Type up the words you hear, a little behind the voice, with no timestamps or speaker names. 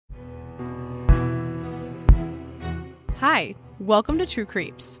Hi, welcome to True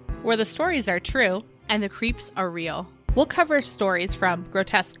Creeps, where the stories are true and the creeps are real. We'll cover stories from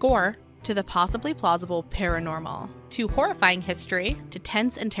grotesque gore to the possibly plausible paranormal, to horrifying history, to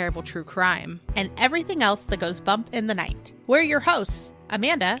tense and terrible true crime, and everything else that goes bump in the night. We're your hosts,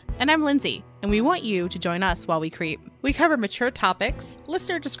 Amanda, and I'm Lindsay, and we want you to join us while we creep. We cover mature topics.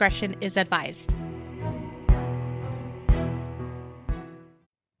 Listener discretion is advised.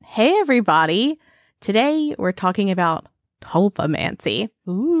 Hey everybody! Today we're talking about Tulpamancy.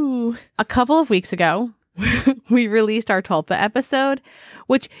 Ooh. A couple of weeks ago, we released our Tulpa episode,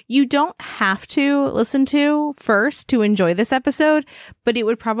 which you don't have to listen to first to enjoy this episode, but it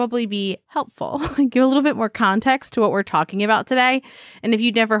would probably be helpful. Give a little bit more context to what we're talking about today. And if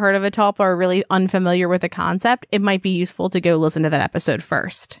you've never heard of a Tulpa or really unfamiliar with the concept, it might be useful to go listen to that episode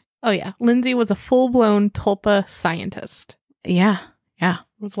first. Oh yeah. Lindsay was a full-blown Tulpa scientist. Yeah. It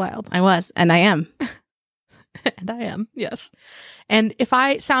was wild. I was, and I am. And I am, yes. And if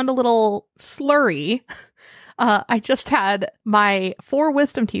I sound a little slurry, I just had my 4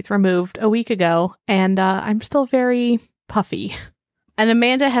 wisdom teeth removed a week ago, and I'm still very puffy. And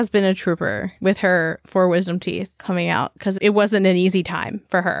Amanda has been a trooper with her 4 wisdom teeth coming out, because it wasn't an easy time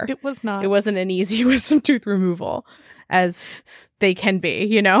for her. It was not. It wasn't an easy wisdom tooth removal, as they can be,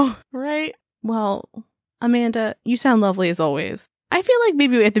 you know? Right? Well, Amanda, you sound lovely as always. I feel like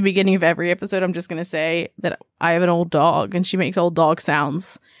maybe at the beginning of every episode, I'm just going to say that I have an old dog and she makes old dog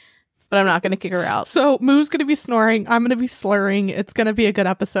sounds, but I'm not going to kick her out. So Moo's going to be snoring. I'm going to be slurring. It's going to be a good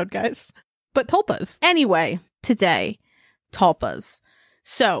episode, guys. But tulpas. Anyway, today, tulpas.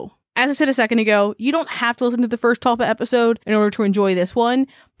 So, as I said a second ago, you don't have to listen to the first tulpa episode in order to enjoy this one,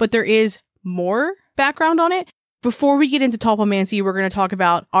 but there is more background on it. Before we get into Tulpamancy, we're going to talk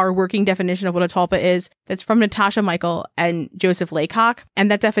about our working definition of what a tulpa is. That's from Natasha Michael and Joseph Laycock.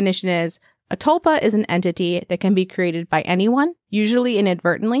 And that definition is, a tulpa is an entity that can be created by anyone, usually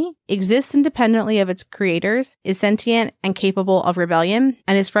inadvertently, exists independently of its creators, is sentient and capable of rebellion,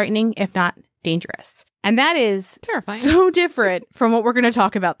 and is frightening, if not dangerous. And that is terrifying. So different from what we're going to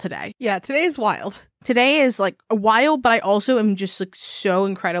talk about today. Yeah, today is wild. Today is like wild, but I also am just like so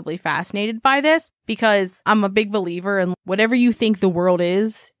incredibly fascinated by this because I'm a big believer in whatever you think the world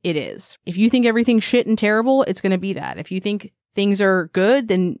is, it is. If you think everything's shit and terrible, it's going to be that. If you think things are good,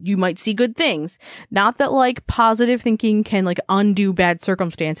 then you might see good things. Not that like positive thinking can like undo bad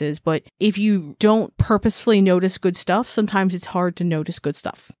circumstances, but if you don't purposefully notice good stuff, sometimes it's hard to notice good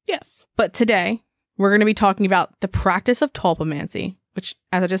stuff. Yes. But today, we're going to be talking about the practice of Tulpamancy, which,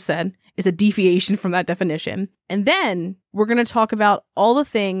 as I just said, is a deviation from that definition. And then we're going to talk about all the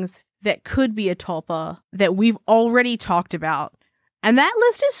things that could be a tulpa that we've already talked about. And that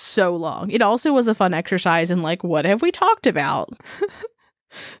list is so long. It also was a fun exercise in like, what have we talked about?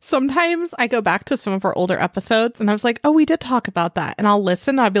 Sometimes I go back to some of our older episodes and I was like, oh, we did talk about that. And I'll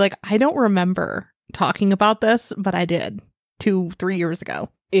listen. I'll be like, I don't remember talking about this, but I did 2-3 years ago.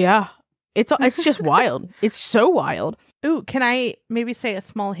 Yeah. It's just wild. It's so wild. Ooh, can I maybe say a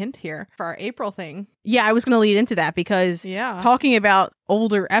small hint here for our April thing? Yeah, I was going to lead into that because talking about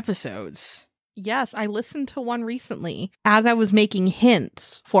older episodes. Yes, I listened to one recently as I was making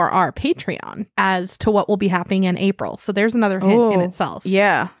hints for our Patreon as to what will be happening in April. So there's another hint in itself.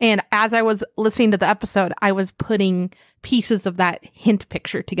 Yeah. And as I was listening to the episode, I was putting pieces of that hint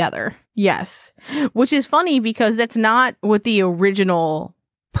picture together. Yes. Which is funny because that's not what the original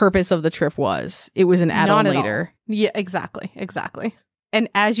purpose of the trip was. It was an add-on later. Yeah, exactly. And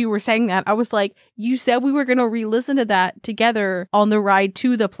as you were saying that, I was like, you said we were going to re-listen to that together on the ride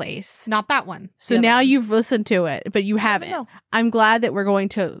to the place. Not that one. So now you've listened to it, but you haven't. No. I'm glad that we're going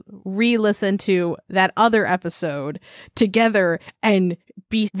to re-listen to that other episode together and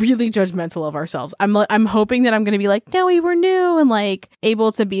be really judgmental of ourselves. I'm hoping that I'm going to be like, no, we were new and like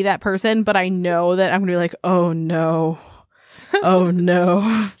able to be that person. But I know that I'm going to be like, oh no. Oh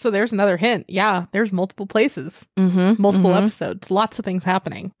no. So there's another hint. Yeah, there's multiple places, multiple episodes, lots of things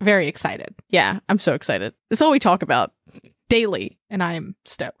happening. Very excited. Yeah, I'm so excited. It's all we talk about daily. And I'm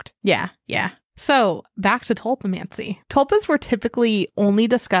stoked. Yeah. So back to Tulpamancy. Tulpas were typically only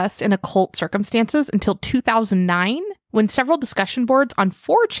discussed in occult circumstances until 2009, when several discussion boards on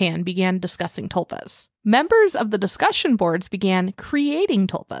 4chan began discussing tulpas. Members of the discussion boards began creating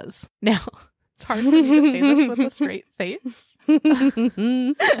tulpas. Now, it's hard for me to say this with a straight face.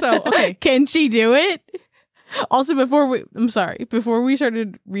 So, okay. Can she do it? Also, before we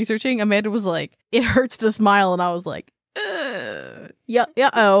started researching, Amanda was like, it hurts to smile. And I was like, yeah,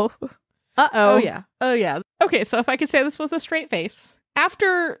 uh-oh. Oh, yeah. Okay, so if I could say this with a straight face.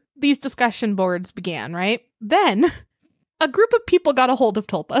 After these discussion boards began, right? Then a group of people got a hold of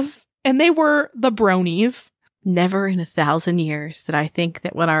tulpas, and they were the bronies. Never in 1,000 years did I think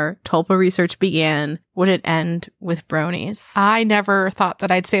that when our Tulpa research began, would it end with bronies. I never thought that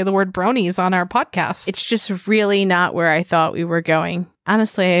I'd say the word bronies on our podcast. It's just really not where I thought we were going.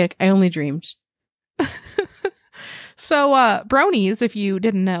 Honestly, I only dreamed. So, bronies, if you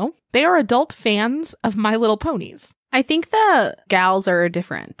didn't know, they are adult fans of My Little Ponies. I think the gals are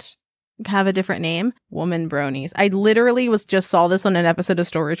have a different name. Woman bronies. I literally just saw this on an episode of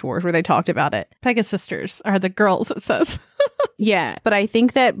Storage Wars where they talked about it. Pegasisters are the girls, it says. Yeah, but I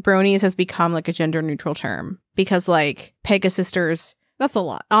think that bronies has become like a gender neutral term because like Pegasisters, that's a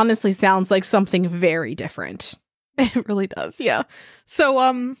lot. Honestly sounds like something very different. It really does, yeah. So,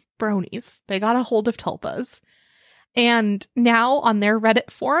 bronies, they got a hold of Tulpas. And now on their Reddit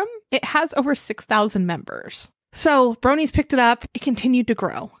forum, it has over 6,000 members. So bronies picked it up. It continued to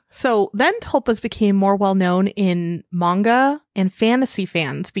grow. So then Tulpas became more well known in manga, and fantasy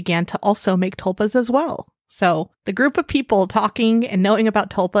fans began to also make Tulpas as well. So the group of people talking and knowing about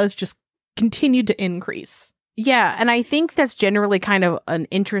Tulpas just continued to increase. Yeah, and I think that's generally kind of an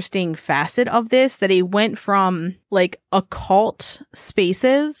interesting facet of this, that it went from like occult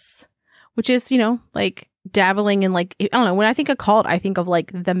spaces, which is, like dabbling in like, I don't know, when I think occult, I think of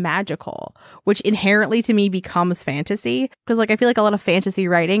like the magical, which inherently to me becomes fantasy, because like I feel like a lot of fantasy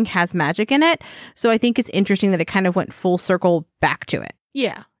writing has magic in it. So I think it's interesting that it kind of went full circle back to it.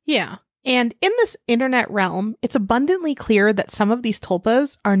 Yeah. And in this internet realm, it's abundantly clear that some of these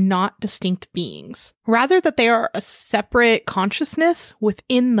tulpas are not distinct beings, rather that they are a separate consciousness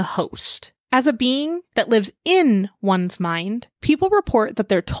within the host. As a being that lives in one's mind, people report that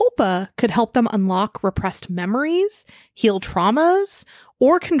their tulpa could help them unlock repressed memories, heal traumas,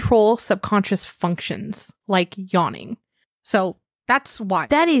 or control subconscious functions, like yawning. So that's why.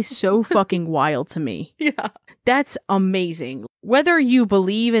 That is so fucking wild to me. Yeah. That's amazing. Whether you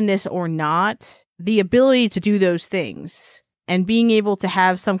believe in this or not, the ability to do those things and being able to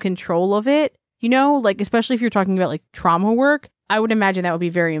have some control of it, like especially if you're talking about like trauma work, I would imagine that would be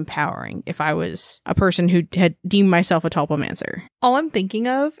very empowering if I was a person who had deemed myself a tulpamancer. All I'm thinking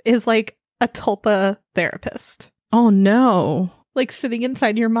of is like a tulpa therapist. Oh no. Like sitting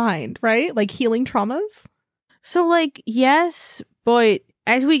inside your mind, right? Like healing traumas. So like, yes, but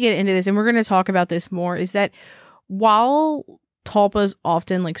as we get into this, and we're going to talk about this more, is that while tulpas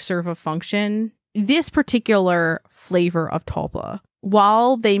often like serve a function, this particular flavor of tulpa,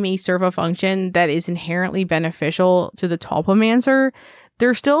 while they may serve a function that is inherently beneficial to the tulpamancer,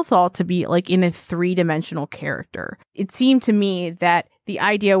 they're still thought to be like in a 3-dimensional character. It seemed to me that the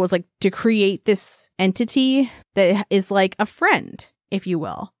idea was like to create this entity that is like a friend, if you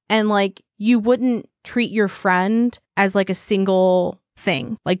will. And like you wouldn't treat your friend as like a single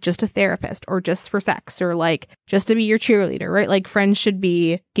thing, like just a therapist or just for sex or like just to be your cheerleader, right? Like friends should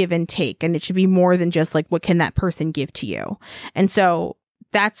be give and take, and it should be more than just like what can that person give to you. And so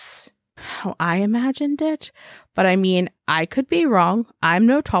that's how I imagined it. But I mean, I could be wrong. I'm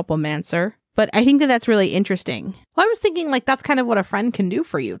no tulpamancer, but I think that that's really interesting. Well, I was thinking like that's kind of what a friend can do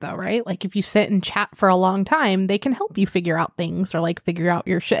for you though, right? Like if you sit and chat for a long time, they can help you figure out things or like figure out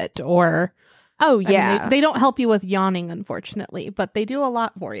your shit or... Oh, yeah. I mean, they don't help you with yawning, unfortunately, but they do a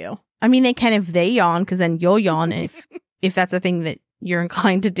lot for you. I mean, they can if they yawn, because then you'll yawn if that's a thing that you're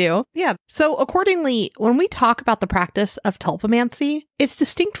inclined to do. Yeah. So accordingly, when we talk about the practice of tulpamancy, it's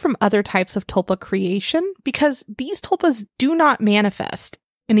distinct from other types of tulpa creation because these tulpas do not manifest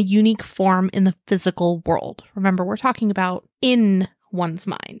in a unique form in the physical world. Remember, we're talking about in one's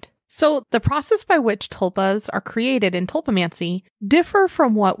mind. So the process by which tulpas are created in tulpamancy differ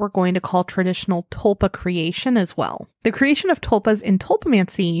from what we're going to call traditional tulpa creation as well. The creation of tulpas in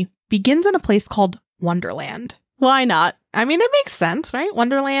tulpamancy begins in a place called Wonderland. Why not? I mean, it makes sense, right?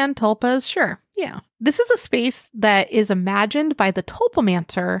 Wonderland, tulpas, sure. Yeah. This is a space that is imagined by the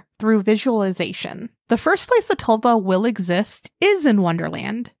tulpamancer through visualization. The first place the tulpa will exist is in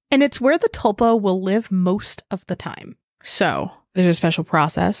Wonderland, and it's where the tulpa will live most of the time. So there's a special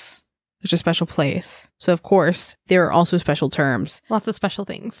process. There's a special place. So, of course, there are also special terms. Lots of special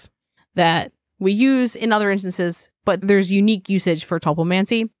things that we use in other instances, but there's unique usage for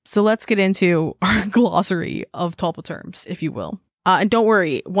tulpamancy. So let's get into our glossary of tulpa terms, if you will. And don't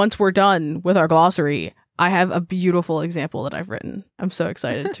worry, once we're done with our glossary, I have a beautiful example that I've written. I'm so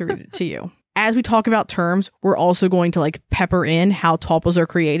excited to read it to you. As we talk about terms, we're also going to like pepper in how tulpas are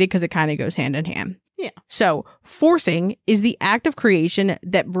created because it kind of goes hand in hand. Yeah. So, forcing is the act of creation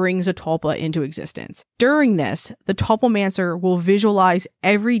that brings a tulpa into existence. During this, the tulpamancer will visualize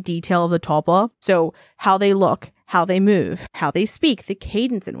every detail of the tulpa. So, how they look, how they move, how they speak, the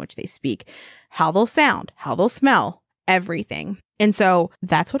cadence in which they speak, how they'll sound, how they'll smell, everything. And so,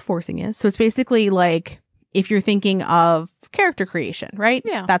 that's what forcing is. So, it's basically like if you're thinking of character creation, right?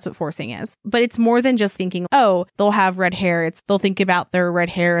 Yeah. That's what forcing is. But it's more than just thinking, oh, they'll have red hair. They'll think about their red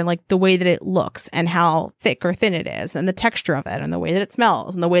hair and like the way that it looks and how thick or thin it is and the texture of it and the way that it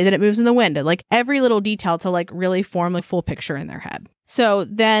smells and the way that it moves in the wind, and like every little detail to like really form a full picture in their head. So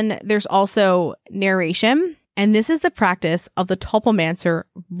then there's also narration. And this is the practice of the Tulpamancer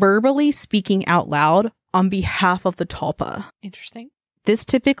verbally speaking out loud on behalf of the Tulpa. Interesting. This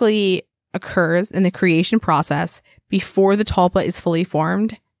typically occurs in the creation process before the Tulpa is fully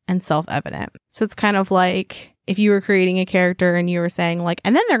formed and self-evident. So it's kind of like if you were creating a character and you were saying like,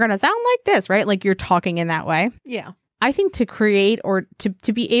 and then they're going to sound like this, right? Like you're talking in that way. Yeah. I think to create or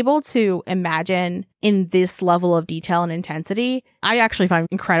to be able to imagine in this level of detail and intensity, I actually find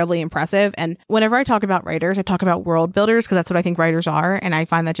incredibly impressive. And whenever I talk about writers, I talk about world builders because that's what I think writers are. And I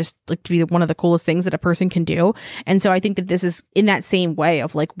find that just like to be one of the coolest things that a person can do. And so I think that this is in that same way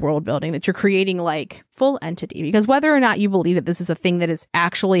of like world building, that you're creating like full entity, because whether or not you believe that this is a thing that is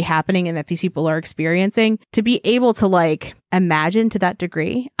actually happening and that these people are experiencing, to be able to like imagine to that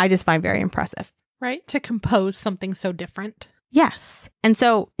degree, I just find very impressive. Right? To compose something so different. Yes. And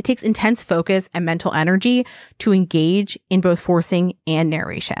so it takes intense focus and mental energy to engage in both forcing and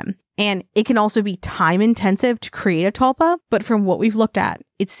narration. And it can also be time intensive to create a Tulpa. But from what we've looked at,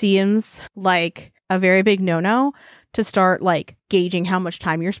 it seems like a very big no-no to start like gauging how much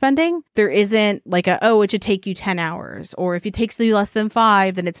time you're spending. There isn't like it should take you 10 hours. Or if it takes you less than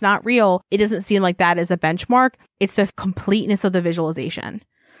 5, then it's not real. It doesn't seem like that is a benchmark. It's the completeness of the visualization.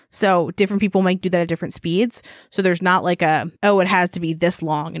 So different people might do that at different speeds. So there's not like it has to be this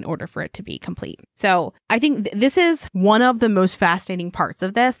long in order for it to be complete. So I think this is one of the most fascinating parts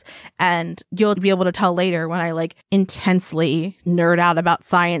of this. And you'll be able to tell later when I like intensely nerd out about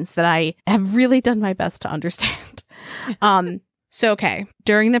science that I have really done my best to understand. So, okay,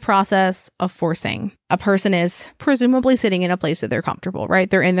 during the process of forcing, a person is presumably sitting in a place that they're comfortable, right?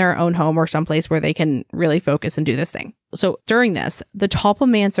 They're in their own home or someplace where they can really focus and do this thing. So during this, the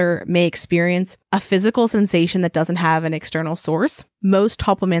Tulpamancer may experience a physical sensation that doesn't have an external source. Most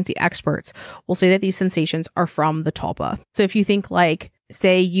Tulpamancy experts will say that these sensations are from the Tulpa. So if you think like,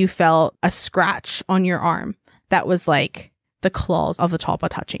 say you felt a scratch on your arm, that was like the claws of the Tulpa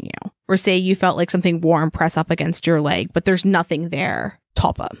touching you. Or say you felt like something warm press up against your leg, but there's nothing there.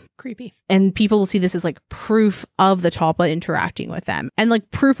 Tulpa. Creepy. And people will see this as like proof of the Tulpa interacting with them and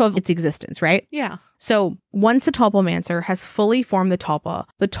like proof of its existence, right? Yeah. So once the Tulpamancer has fully formed the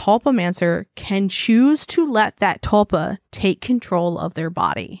Tulpamancer can choose to let that Tulpa take control of their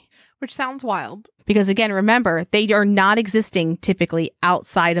body. Which sounds wild. Because again, remember, they are not existing typically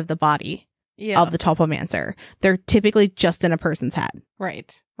outside of the body of the Tulpamancer. They're typically just in a person's head.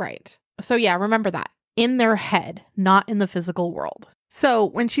 Right. So yeah, remember that. In their head, not in the physical world. So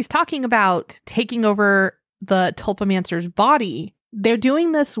when she's talking about taking over the Tulpamancer's body, they're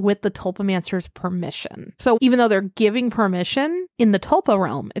doing this with the Tulpamancer's permission. So even though they're giving permission in the Tulpa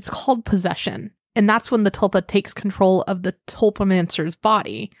realm, it's called possession. And that's when the Tulpa takes control of the Tulpamancer's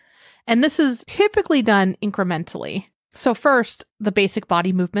body. And this is typically done incrementally. So first, the basic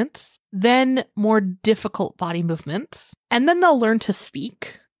body movements, then more difficult body movements, and then they'll learn to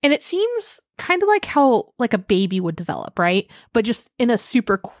speak. And it seems kind of like how like a baby would develop, right? But just in a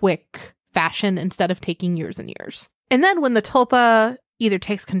super quick fashion instead of taking years and years. And then when the Tulpa either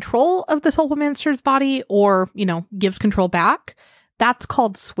takes control of the Tulpamancer's body or, gives control back, that's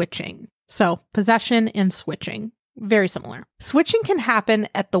called switching. So possession and switching. Very similar. Switching can happen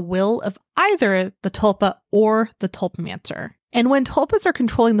at the will of either the Tulpa or the Tulpamancer. And when Tulpas are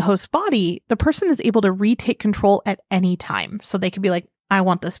controlling the host's body, the person is able to retake control at any time. So they could be like, I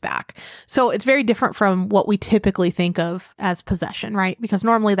want this back. So it's very different from what we typically think of as possession, right? Because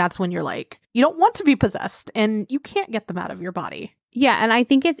normally that's when you're like, you don't want to be possessed and you can't get them out of your body. Yeah. And I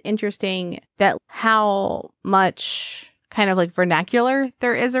think it's interesting that how much kind of like vernacular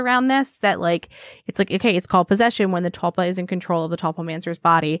there is around this, that like, it's like, okay, it's called possession when the Tulpa is in control of the Tulpamancer's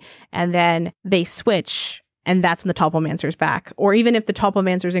body, and then they switch, and that's when the Tulpamancer's back. Or even if the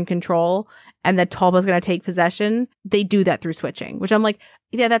Tulpamancer's in control and the Tulpa's going to take possession, they do that through switching, which I'm like,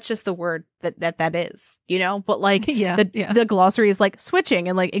 yeah, that's just the word that is, But like the glossary is like switching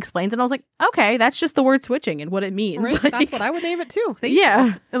and like explains it. And I was like, okay, that's just the word switching and what it means. Right, like, that's what I would name it too.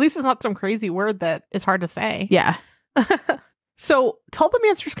 Yeah. At least it's not some crazy word that is hard to say. Yeah. So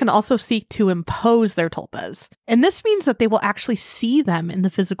Tulpamancers can also seek to impose their Tulpas. And this means that they will actually see them in the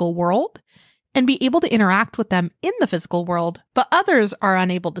physical world and be able to interact with them in the physical world, but others are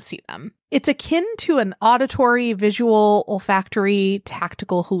unable to see them. It's akin to an auditory, visual, olfactory,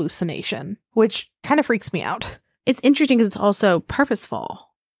 tactical hallucination, which kind of freaks me out. It's interesting because it's also purposeful.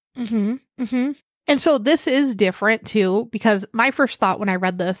 Mm-hmm. Mm-hmm. And so this is different too, because my first thought when I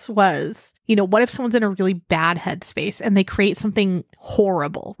read this was, what if someone's in a really bad headspace and they create something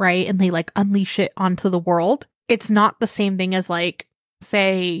horrible, right? And they like unleash it onto the world. It's not the same thing as like,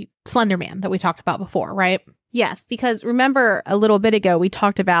 say, Slender Man that we talked about before, right? Yes, because remember a little bit ago, we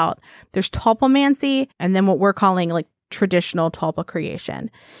talked about there's Tulpamancy and then what we're calling like traditional Tulpa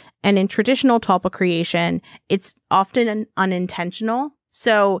creation. And in traditional Tulpa creation, it's often unintentional.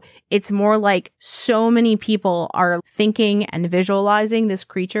 So it's more like so many people are thinking and visualizing this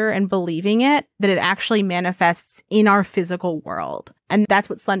creature and believing it that it actually manifests in our physical world. And that's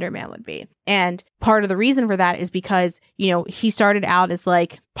what Slender Man would be. And part of the reason for that is because, he started out as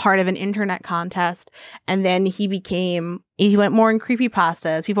like part of an internet contest. And then he went more in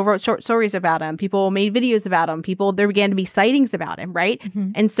creepypastas. People wrote short stories about him. People made videos about him. There began to be sightings about him, right?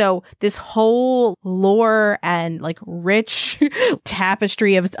 Mm-hmm. And so this whole lore and like rich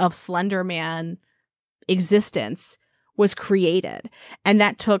tapestry of Slender Man existence was created. And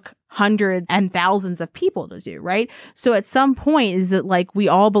that took hundreds and thousands of people to do, right? So at some point is that like we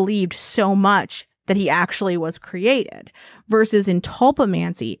all believed so much that he actually was created versus in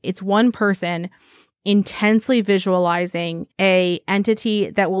Tulpamancy, it's one person intensely visualizing a entity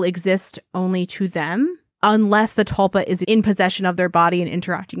that will exist only to them unless the Tulpa is in possession of their body and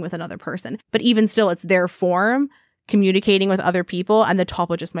interacting with another person. But even still, it's their form communicating with other people and the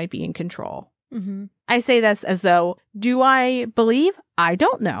Tulpa just might be in control. Mm-hmm. I say this as though, do I believe? I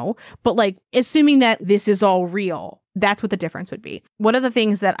don't know. But like, assuming that this is all real, that's what the difference would be. One of the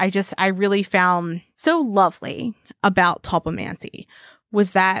things that I really found so lovely about Tulpamancy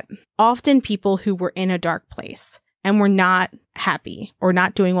was that often people who were in a dark place and were not happy or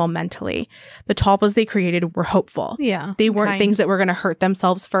not doing well mentally, the Tulpas they created were hopeful. Yeah. They weren't things that were going to hurt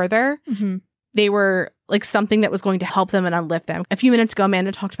themselves further. Mm-hmm. They were like something that was going to help them and uplift them. A few minutes ago,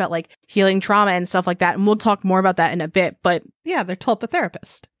 Amanda talked about like healing trauma and stuff like that. And we'll talk more about that in a bit. But yeah, they're Tulpa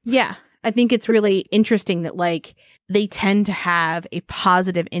therapists. Yeah. I think it's really interesting that like they tend to have a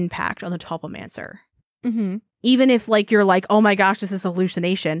positive impact on the Tulpamancer. Mm-hmm. Even if like you're like, oh my gosh, this is a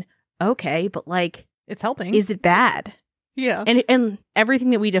hallucination. Okay, but like it's helping. Is it bad? Yeah. And everything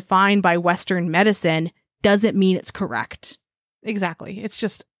that we define by Western medicine doesn't mean it's correct. Exactly. It's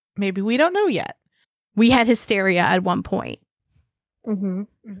just maybe we don't know yet. We had hysteria at one point. Mm-hmm.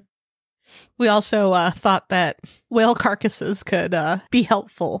 We also thought that whale carcasses could be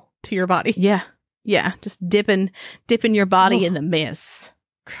helpful to your body. Yeah. Yeah. Just dipping your body in the mist.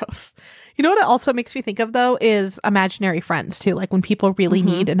 Gross. You know what it also makes me think of, though, is imaginary friends, too. Like when people really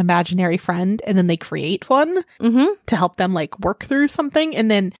need an imaginary friend and then they create one to help them like work through something. And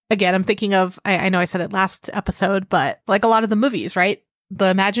then again, I'm thinking of, I know I said it last episode, but like a lot of the movies, right? The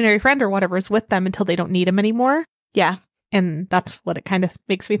imaginary friend or whatever is with them until they don't need him anymore. Yeah. And that's what it kind of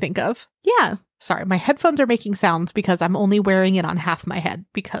makes me think of. Yeah. Sorry, my headphones are making sounds because I'm only wearing it on half my head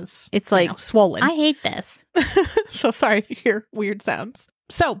because it's like swollen. I hate this. So sorry if you hear weird sounds.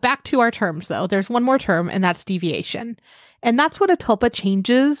 So back to our terms, though. There's one more term, and that's deviation. And that's what a tulpa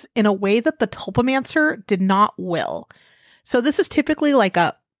changes in a way that the tulpamancer did not will. So this is typically like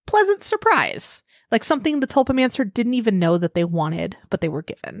a pleasant surprise, like something the tulpamancer didn't even know that they wanted, but they were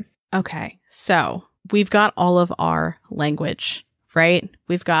given. Okay, so we've got all of our language, right?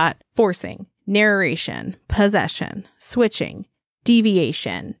 We've got forcing, narration, possession, switching,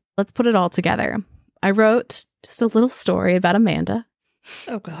 deviation. Let's put it all together. I wrote just a little story about Amanda.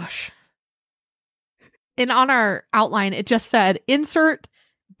 Oh, gosh. And on our outline, it just said, insert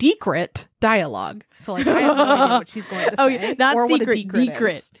decret dialogue. So, like, I have no idea what she's going to say. Oh, yeah, not or secret, what a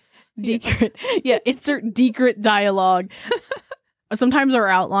decret. Decret. Yeah, insert decret dialogue. Sometimes our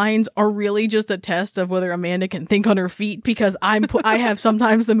outlines are really just a test of whether Amanda can think on her feet because I have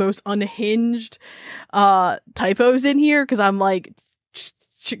sometimes the most unhinged typos in here because I'm like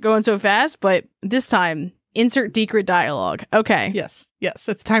going so fast. But this time, insert decret dialogue. Okay. Yes. Yes.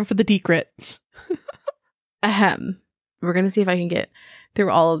 It's time for the decret. Ahem. We're going to see if I can get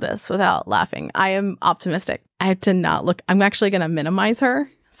through all of this without laughing. I am optimistic. I have to not look. I'm actually going to minimize her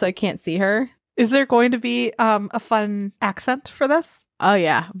so I can't see her. Is there going to be a fun accent for this? Oh,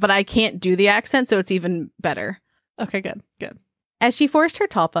 yeah. But I can't do the accent, so it's even better. Okay, good. Good. As she forced her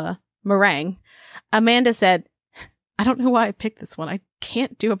Tulpa meringue, Amanda said, I don't know why I picked this one. I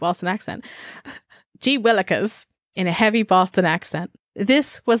can't do a Boston accent. Gee willikers, in a heavy Boston accent.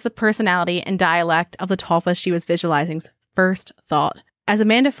 This was the personality and dialect of the Tulpa she was visualizing's first thought. As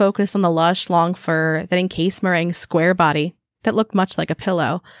Amanda focused on the lush, long fur that encased Meringue's square body that looked much like a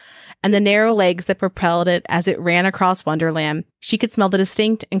pillow, and the narrow legs that propelled it as it ran across Wonderland, she could smell the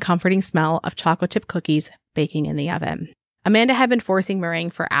distinct and comforting smell of chocolate chip cookies baking in the oven. Amanda had been forcing meringue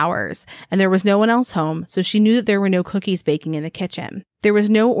for hours, and there was no one else home, so she knew that there were no cookies baking in the kitchen. There was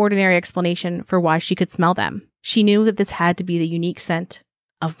no ordinary explanation for why she could smell them. She knew that this had to be the unique scent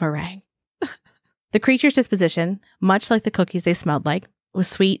of meringue. The creature's disposition, much like the cookies they smelled like, was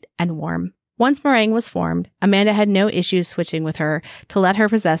sweet and warm. Once meringue was formed, Amanda had no issues switching with her to let her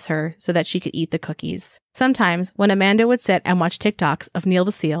possess her so that she could eat the cookies. Sometimes, when Amanda would sit and watch TikToks of Neil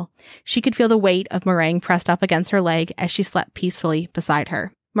the Seal, she could feel the weight of meringue pressed up against her leg as she slept peacefully beside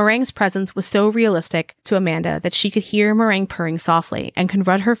her. Meringue's presence was so realistic to Amanda that she could hear meringue purring softly and could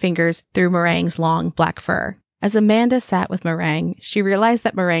run her fingers through meringue's long black fur. As Amanda sat with meringue, she realized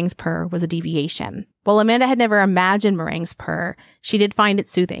that meringue's purr was a deviation. While Amanda had never imagined meringue's purr, she did find it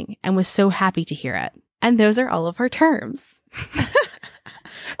soothing and was so happy to hear it. And those are all of her terms.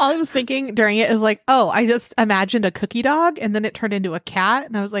 All I was thinking during it is like, oh, I just imagined a cookie dog and then it turned into a cat.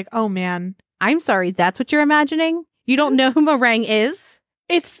 And I was like, oh, man. I'm sorry, that's what you're imagining? You don't know who meringue is?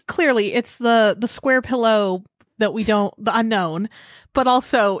 It's clearly, it's the square pillow that we don't, the unknown, but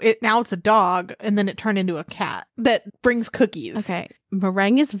also now it's a dog and then it turned into a cat that brings cookies. Okay.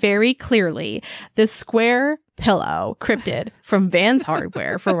 Meringue is very clearly the square pillow cryptid from Vans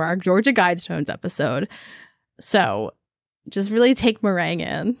Hardware from our Georgia Guidestones episode. So just really take meringue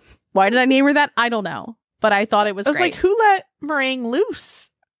in. Why did I name her that? I don't know. But I thought it was great. Like, who let meringue loose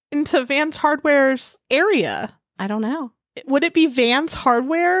into Vans Hardware's area? I don't know. Would it be Vans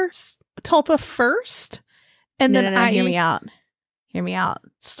Hardware's Tulpa first? And no, then no, hear me out. Hear me out.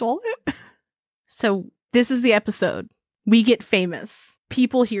 Stole it? So this is the episode. We get famous.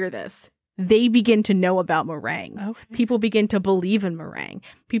 People hear this. They begin to know about meringue. Okay. People begin to believe in meringue.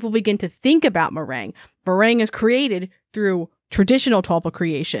 People begin to think about meringue. Meringue is created through traditional Tulpa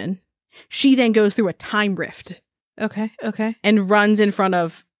creation. She then goes through a time rift. Okay. And runs in front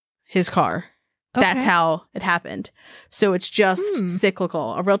of his car. Okay. That's how it happened. So it's just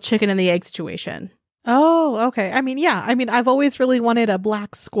cyclical, a real chicken and the egg situation. Oh, okay. I mean, yeah. I mean, I've always really wanted a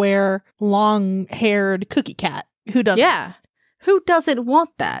black square, long-haired cookie cat. Who doesn't? Yeah. Who doesn't want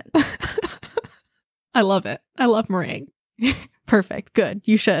that? I love it. I love meringue. Perfect. Good.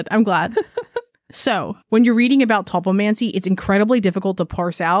 You should. I'm glad. So, when you're reading about Tulpamancy, it's incredibly difficult to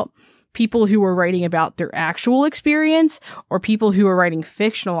parse out people who are writing about their actual experience or people who are writing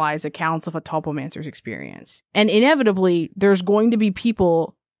fictionalized accounts of a Tulpamancer's experience. And inevitably, there's going to be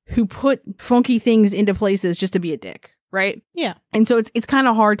people who put funky things into places just to be a dick, right? Yeah. And so it's kind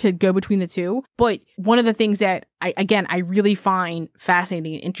of hard to go between the two. But one of the things that I really find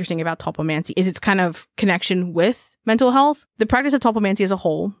fascinating and interesting about Tulpamancy is its kind of connection with mental health. The practice of Tulpamancy as a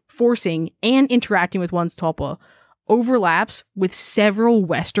whole, forcing and interacting with one's Tulpa, overlaps with several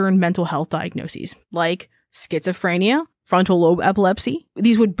Western mental health diagnoses, like schizophrenia, frontal lobe epilepsy.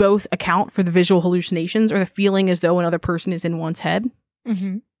 These would both account for the visual hallucinations or the feeling as though another person is in one's head.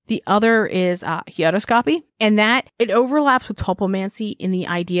 Mm-hmm. The other is heteroscopy, and that it overlaps with Tulpamancy in the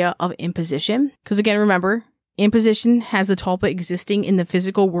idea of imposition. Because again, remember, imposition has the Tulpa existing in the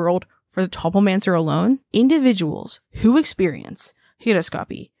physical world for the Tulpamancer alone. Individuals who experience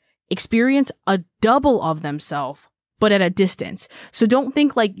heteroscopy experience a double of themselves, but at a distance. So don't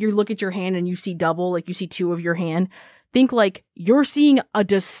think like you look at your hand and you see double, like you see two of your hand. Think like you're seeing a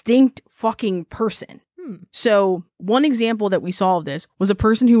distinct fucking person. So one example that we saw of this was a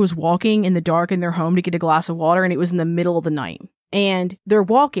person who was walking in the dark in their home to get a glass of water, and it was in the middle of the night. And they're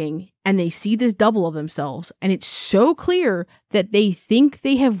walking and they see this double of themselves, and it's so clear that they think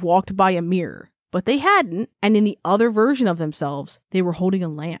they have walked by a mirror, but they hadn't. And in the other version of themselves, they were holding a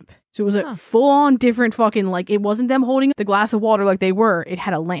lamp. So it was a full-on different fucking, like, it wasn't them holding the glass of water like they were. It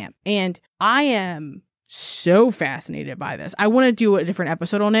had a lamp. And I am so fascinated by this. I want to do a different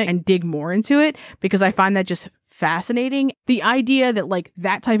episode on it and dig more into it because I find that just fascinating. The idea that like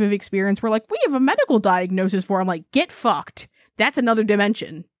that type of experience where like we have a medical diagnosis for, I'm like, get fucked. That's another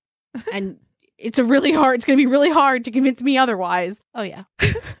dimension. And it's going to be really hard to convince me otherwise. Oh yeah.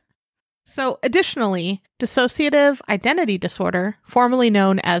 So additionally, dissociative identity disorder, formerly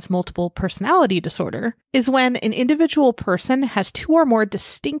known as multiple personality disorder, is when an individual person has two or more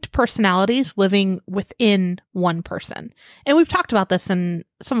distinct personalities living within one person. And we've talked about this in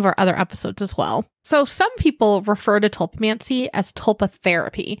some of our other episodes as well. So some people refer to Tulpamancy as Tulpa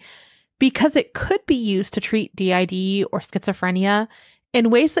therapy because it could be used to treat DID or schizophrenia in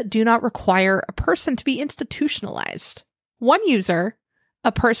ways that do not require a person to be institutionalized. One user,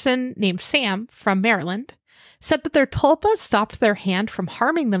 a person named Sam from Maryland, said that their Tulpa stopped their hand from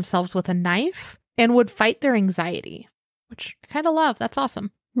harming themselves with a knife and would fight their anxiety, which I kind of love. That's awesome.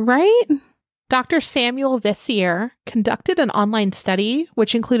 Right? Dr. Samuel Vissier conducted an online study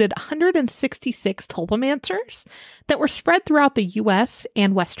which included 166 tulpamancers that were spread throughout the US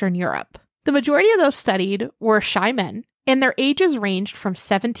and Western Europe. The majority of those studied were shy men, and their ages ranged from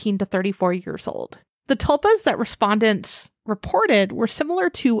 17 to 34 years old. The tulpas that respondents reported were similar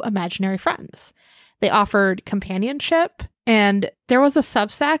to imaginary friends. They offered companionship, and there was a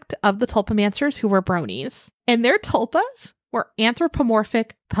subsect of the tulpamancers who were bronies, and their tulpas were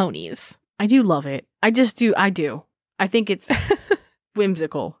anthropomorphic ponies. I do love it. I do. I think it's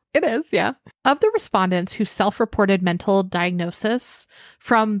whimsical. It is, yeah. Of the respondents who self-reported mental diagnosis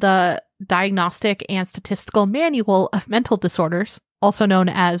from the Diagnostic and Statistical Manual of Mental Disorders, also known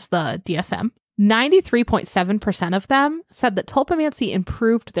as the DSM, 93.7% of them said that tulpamancy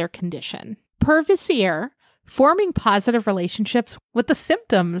improved their condition. Per Vissier, forming positive relationships with the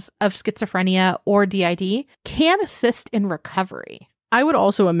symptoms of schizophrenia or DID can assist in recovery. I would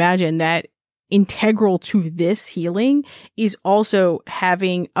also imagine that integral to this healing is also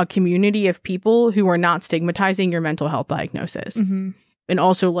having a community of people who are not stigmatizing your mental health diagnosis. Mm-hmm. And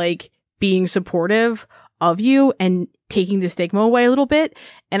also like being supportive of you and taking the stigma away a little bit.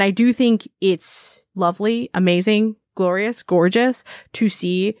 And I do think it's lovely, amazing, glorious, gorgeous to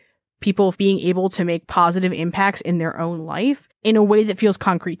see people being able to make positive impacts in their own life in a way that feels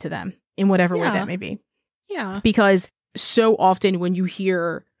concrete to them, in whatever way that may be. Yeah. Because so often when you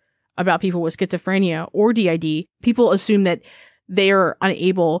hear about people with schizophrenia or DID, people assume that they are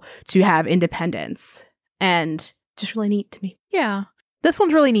unable to have independence. And just really neat to me. Yeah. This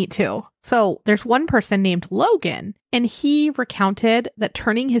one's really neat too. So there's one person named Logan, and he recounted that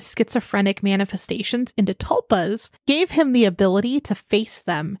turning his schizophrenic manifestations into tulpas gave him the ability to face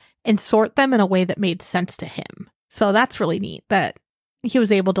them and sort them in a way that made sense to him. So that's really neat that he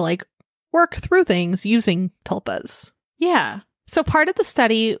was able to like work through things using tulpas. Yeah. So part of the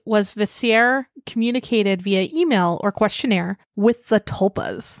study was Vissier communicated via email or questionnaire with the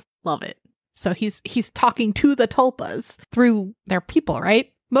tulpas. Love it. So he's talking to the tulpas through their people,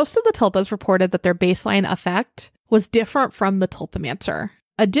 right? Most of the tulpas reported that their baseline effect was different from the tulpamancer.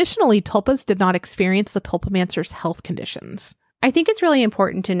 Additionally, tulpas did not experience the tulpamancer's health conditions. I think it's really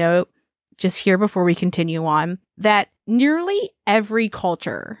important to note, just here before we continue on, that nearly every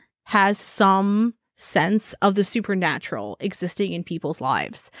culture has some sense of the supernatural existing in people's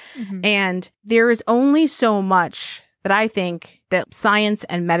lives. Mm-hmm. And there is only so much that I think that science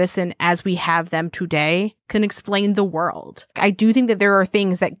and medicine as we have them today can explain the world. I do think that there are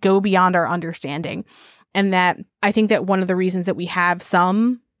things that go beyond our understanding. And that I think that one of the reasons that we have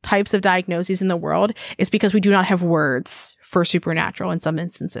some types of diagnoses in the world is because we do not have words for supernatural in some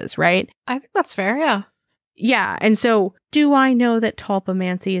instances, right? I think that's fair, yeah. Yeah. And so do I know that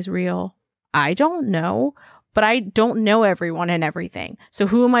tulpamancy is real? I don't know, but I don't know everyone and everything. So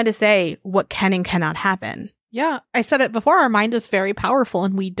who am I to say what can and cannot happen? Yeah, I said it before, our mind is very powerful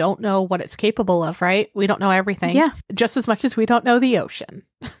and we don't know what it's capable of, right? We don't know everything. Yeah. Just as much as we don't know the ocean.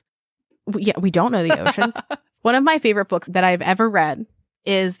 Yeah, we don't know the ocean. One of my favorite books that I've ever read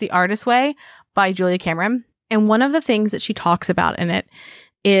is The Artist's Way by Julia Cameron. And one of the things that she talks about in it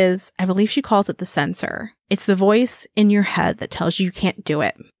is, I believe she calls it the censor. It's the voice in your head that tells you can't do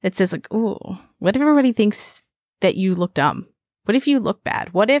it. It says like, ooh, what if everybody thinks that you look dumb? What if you look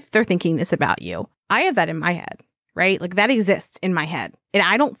bad? What if they're thinking this about you? I have that in my head, right? Like that exists in my head. And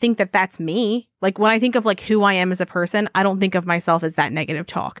I don't think that that's me. Like when I think of like who I am as a person, I don't think of myself as that negative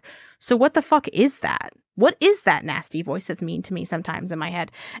talk. So what the fuck is that? What is that nasty voice that's mean to me sometimes in my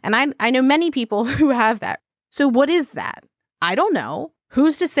head? And I know many people who have that. So what is that? I don't know.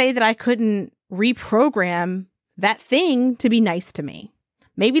 Who's to say that I couldn't reprogram that thing to be nice to me?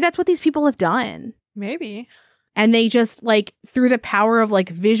 Maybe that's what these people have done. Maybe. And they just like through the power of like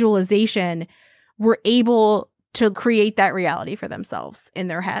visualization were able to create that reality for themselves in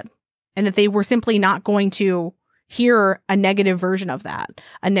their head. And that they were simply not going to hear a negative version of that,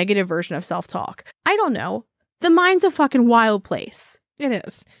 a negative version of self-talk. I don't know. The mind's a fucking wild place. It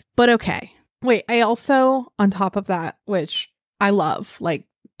is. But okay. Wait, I also, on top of that, which I love, like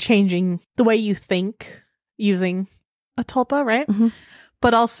changing the way you think using a tulpa, right? Mm-hmm.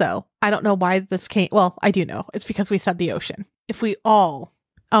 But also, I don't know why this came. Well, I do know. It's because we said the ocean. If we all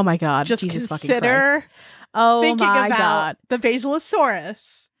oh my God, just Jesus fucking consider Christ. Oh thinking my about God. the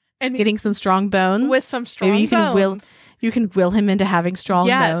Basilosaurus and Getting some strong bones. with some strong Maybe bones. you can will him into having strong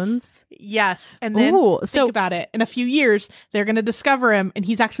bones. Yes. And then Ooh, think about it. In a few years, they're going to discover him and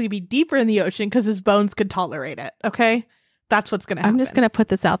he's actually be deeper in the ocean because his bones could tolerate it. Okay? That's what's going to happen. I'm just going to put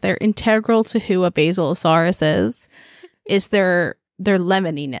this out there. Integral to who a Basilosaurus is their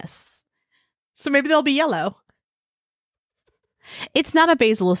lemoniness. So maybe they'll be yellow. It's not a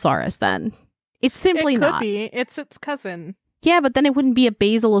Basilosaurus then. It's simply It could not. be. It's its cousin. Yeah, but then it wouldn't be a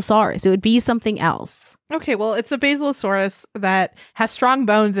basilosaurus. It would be something else. Okay, well, it's a basilosaurus that has strong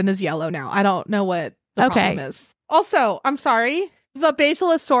bones and is yellow now. I don't know what the problem is. Also, I'm sorry. The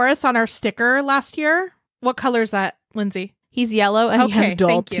basilosaurus on our sticker last year, what color is that, Lindsay? He's yellow and he has dull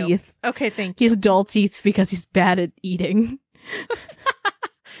thank you. teeth. Okay, thank He you. has dull teeth because he's bad at eating.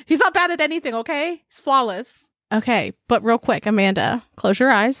 He's not bad at anything, okay? He's flawless. Okay, but real quick, Amanda, close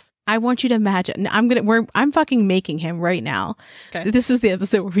your eyes. I want you to imagine. I'm fucking making him right now. Okay. This is the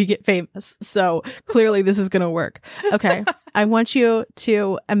episode where we get famous. So clearly this is going to work. Okay. I want you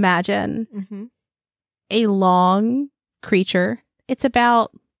to imagine a long creature. It's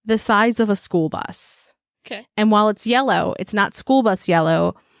about the size of a school bus. Okay. And while it's yellow, it's not school bus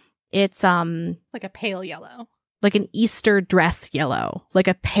yellow. It's like a pale yellow. like an Easter dress yellow, like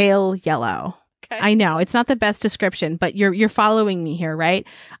a pale yellow. Okay. I know it's not the best description, but you're following me here, right?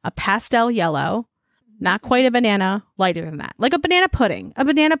 A pastel yellow, not quite a banana, lighter than that, like a banana pudding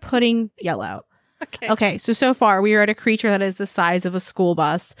yellow. Okay. So far we are at a creature that is the size of a school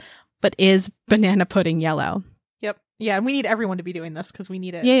bus, but is banana pudding yellow. Yep. Yeah, and we need everyone to be doing this because we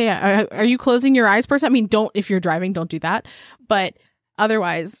need it. Yeah. Are you closing your eyes, person? I mean, if you're driving, don't do that. But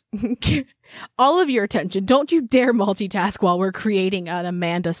otherwise, all of your attention. Don't you dare multitask while we're creating an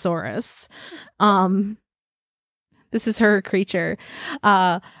Amandasaurus. This is her creature.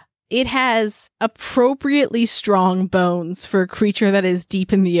 It has appropriately strong bones for a creature that is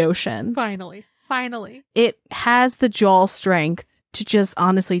deep in the ocean. Finally. It has the jaw strength to just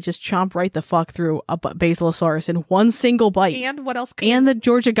honestly just chomp right the fuck through a Basilosaurus in one single bite. And what else? And the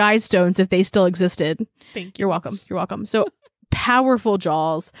Georgia Guidestones if they still existed. Thank you. You're welcome. So powerful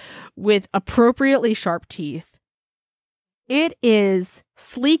jaws with appropriately sharp teeth. It is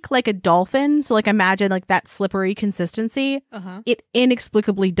sleek like a dolphin. So like imagine like that slippery consistency. It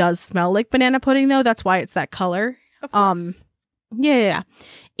inexplicably does smell like banana pudding though. That's why it's that color. Of course. Yeah.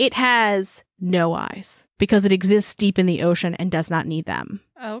 It has no eyes because it exists deep in the ocean and does not need them.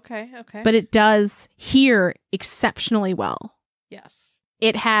 Oh, okay. But it does hear exceptionally well. Yes.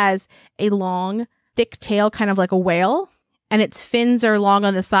 It has a long, thick tail, kind of like a whale, and its fins are long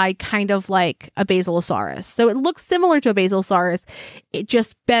on the side, kind of like a Basilosaurus. So it looks similar to a Basilosaurus, it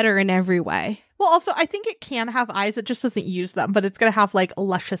just better in every way. Well, also, I think it can have eyes. It just doesn't use them, but it's going to have like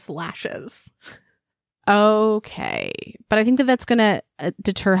luscious lashes. Okay. But I think that's going to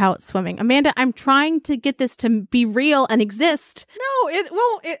deter how it's swimming. Amanda, I'm trying to get this to be real and exist. No,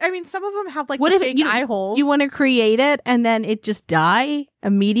 I mean, some of them have like What the if fake eye hole. You want to create it and then it just die,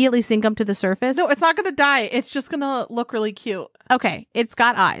 immediately sink up to the surface? No, it's not going to die. It's just going to look really cute. Okay. It's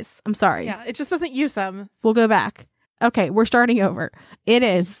got eyes. I'm sorry. Yeah, it just doesn't use them. We'll go back. Okay. We're starting over. It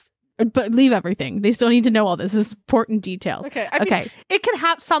is. But leave everything. They still need to know all this. This is important details. Okay. I mean, it can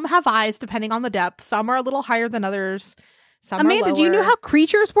have, some have eyes depending on the depth. Some are a little higher than others. Some Amanda, are lower. do you know how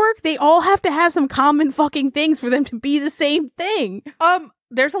creatures work? They all have to have some common fucking things for them to be the same thing.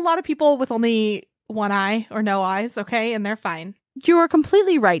 There's a lot of people with only one eye or no eyes, okay? And they're fine. You are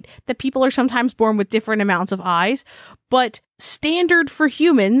completely right that people are sometimes born with different amounts of eyes, but standard for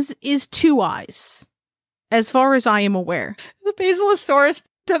humans is 2 eyes, as far as I am aware. The Basilosaurus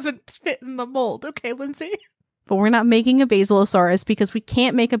doesn't fit in the mold, okay, Lindsay? But we're not making a Basilosaurus because we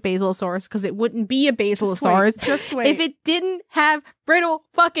can't make a Basilosaurus because it wouldn't be a Basilosaurus Just wait. if it didn't have brittle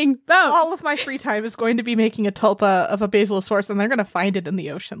fucking bones. All of my free time is going to be making a tulpa of a Basilosaurus, and they're going to find it in the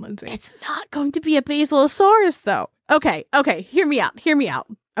ocean, Lindsay. It's not going to be a Basilosaurus, though. Okay, hear me out.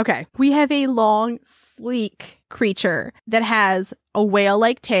 Okay, we have a long, sleek creature that has a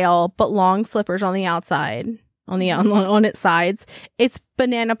whale-like tail, but long flippers on the outside, on its sides. It's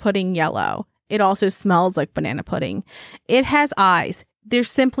banana pudding yellow. It also smells like banana pudding. It has eyes. They're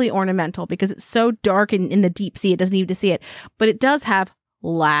simply ornamental because it's so dark in the deep sea, it doesn't need to see it. But it does have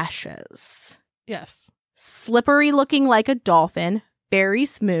lashes. Yes. Slippery looking like a dolphin, very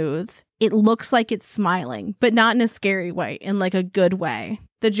smooth. It looks like it's smiling, but not in a scary way, in like a good way.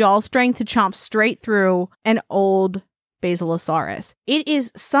 The jaw strength to chomp straight through an old Basilosaurus. It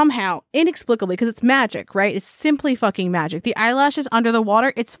is somehow, inexplicably, because it's magic, right? It's simply fucking magic. The eyelashes under the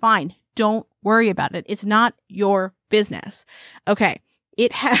water, it's fine. Don't worry about it. It's not your business. Okay.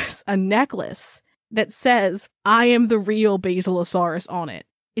 It has a necklace that says, "I am the real Basilosaurus" on it.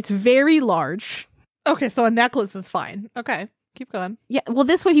 It's very large. Okay, so a necklace is fine. Okay, keep going. Yeah, well,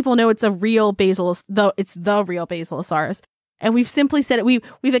 this way people know it's a real it's the real Basilosaurus. And we've simply said it.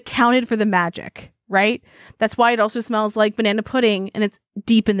 We've accounted for the magic, right? That's why it also smells like banana pudding and it's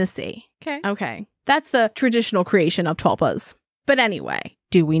deep in the sea. Okay. That's the traditional creation of tulpas. But anyway,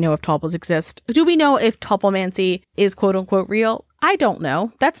 do we know if tulpas exist? Do we know if Tulpamancy is quote unquote real? I don't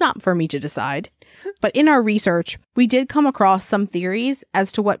know. That's not for me to decide. But in our research, we did come across some theories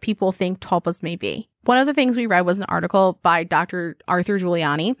as to what people think tulpas may be. One of the things we read was an article by Dr. Arthur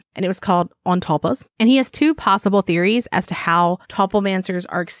Giuliani, and it was called On Tulpas. And he has two possible theories as to how tulpamancers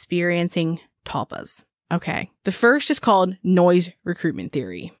are experiencing tulpas. Okay. The first is called noise recruitment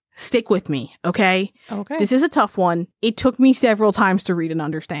theory. Stick with me, okay? Okay. This is a tough one. It took me several times to read and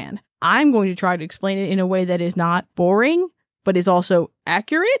understand. I'm going to try to explain it in a way that is not boring, but is also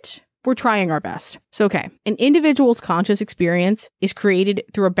accurate. We're trying our best. So, okay. An individual's conscious experience is created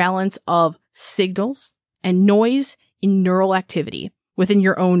through a balance of signals and noise in neural activity within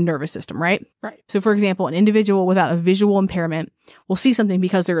your own nervous system, right? Right. So, for example, an individual without a visual impairment will see something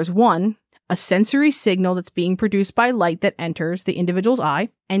because there is one, a sensory signal that's being produced by light that enters the individual's eye,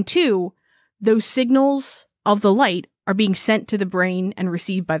 and two, those signals of the light are being sent to the brain and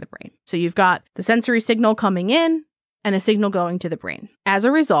received by the brain. So you've got the sensory signal coming in and a signal going to the brain. As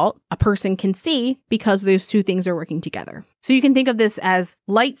a result, a person can see because those two things are working together. So you can think of this as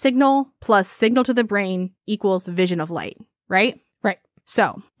light signal plus signal to the brain equals vision of light, right? Right.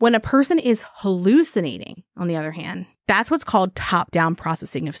 So when a person is hallucinating, on the other hand, that's what's called top-down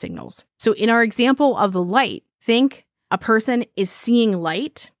processing of signals. So in our example of the light, think a person is seeing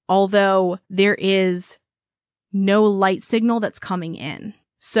light, although there is no light signal that's coming in.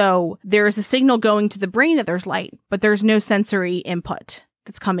 So there is a signal going to the brain that there's light, but there's no sensory input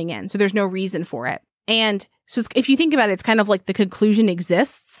that's coming in. So there's no reason for it. And so if you think about it, it's kind of like the conclusion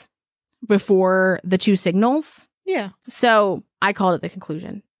exists before the two signals. Yeah. So I called it the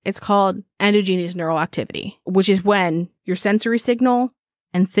conclusion. It's called endogenous neural activity, which is when your sensory signal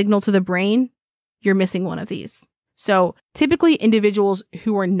and signal to the brain, you're missing one of these. So typically individuals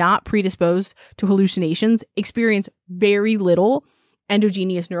who are not predisposed to hallucinations experience very little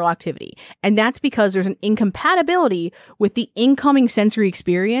endogenous neural activity. And that's because there's an incompatibility with the incoming sensory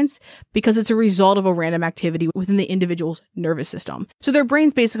experience because it's a result of a random activity within the individual's nervous system. So their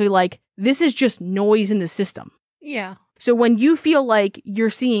brain's basically like, this is just noise in the system. Yeah. So when you feel like you're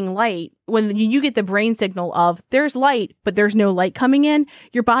seeing light, when you get the brain signal of there's light, but there's no light coming in,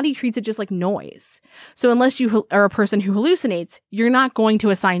 your body treats it just like noise. So unless you are a person who hallucinates, you're not going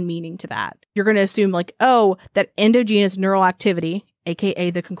to assign meaning to that. You're going to assume like, oh, that endogenous neural activity, aka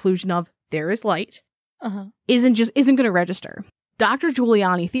the conclusion of there is light, isn't going to register. Dr.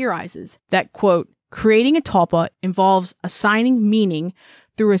 Giuliani theorizes that, quote, creating a tulpa involves assigning meaning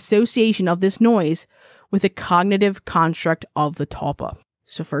through association of this noise with a cognitive construct of the tulpa.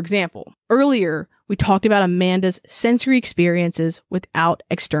 So for example, earlier we talked about Amanda's sensory experiences without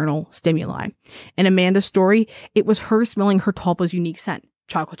external stimuli. In Amanda's story, it was her smelling her tulpa's unique scent,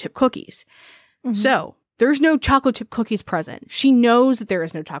 chocolate chip cookies. Mm-hmm. So there's no chocolate chip cookies present. She knows that there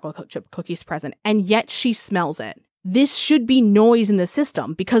is no chocolate chip cookies present, and yet she smells it. This should be noise in the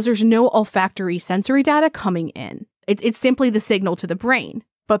system because there's no olfactory sensory data coming in. It's simply the signal to the brain.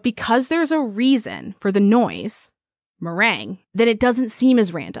 But because there's a reason for the noise, meringue, then it doesn't seem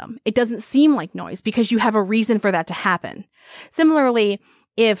as random. It doesn't seem like noise because you have a reason for that to happen. Similarly,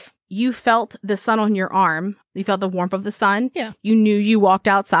 if you felt the sun on your arm, you felt the warmth of the sun, you knew you walked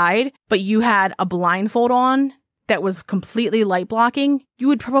outside, but you had a blindfold on that was completely light blocking, you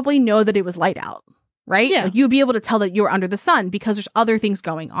would probably know that it was light out, right? Yeah. Like, you'd be able to tell that you were under the sun because there's other things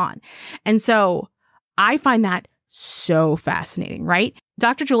going on. And so I find that so fascinating, right?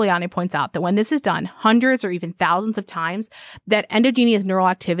 Dr. Giuliani points out that when this is done hundreds or even thousands of times, that endogenous neural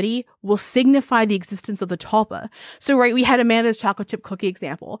activity will signify the existence of the tulpa. So, right, we had Amanda's chocolate chip cookie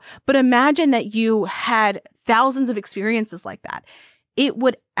example, but imagine that you had thousands of experiences like that. It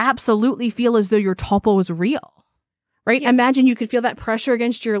would absolutely feel as though your tulpa was real, right? Yeah. Imagine you could feel that pressure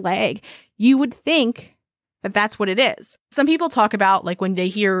against your leg. You would think that that's what it is. Some people talk about, like, when they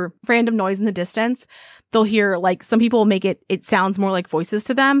hear random noise in the distance, they'll hear, like, some people make it sounds more like voices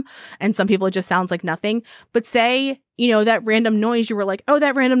to them, and some people it just sounds like nothing. But say, you know, that random noise, you were like, oh,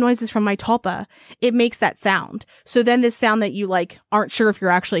 that random noise is from my tulpa. It makes that sound. So then this sound that you, like, aren't sure if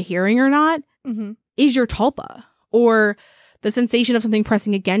you're actually hearing or not is your tulpa. Or the sensation of something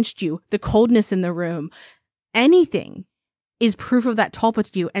pressing against you, the coldness in the room, anything is proof of that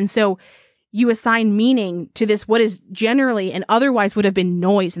tulpa to you. And so you assign meaning to this, what is generally and otherwise would have been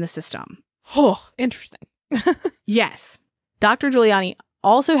noise in the system. Oh, interesting. Yes. Dr. Giuliani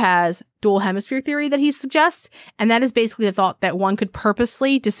also has dual hemisphere theory that he suggests, and that is basically the thought that one could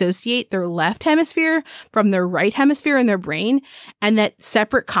purposely dissociate their left hemisphere from their right hemisphere in their brain, and that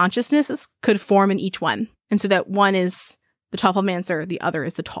separate consciousnesses could form in each one. And so that one is the tulpamancer, the other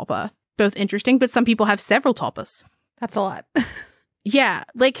is the tulpa. Both interesting, but some people have several tulpas. That's a lot. Yeah,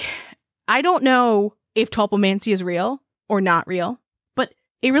 like, I don't know if tulpamancy is real or not real. But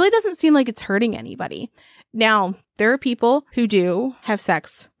it really doesn't seem like it's hurting anybody. Now, there are people who do have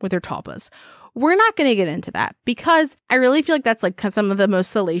sex with their tulpas. We're not going to get into that because I really feel like that's like some of the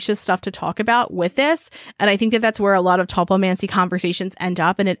most salacious stuff to talk about with this. And I think that that's where a lot of Tulpamancy conversations end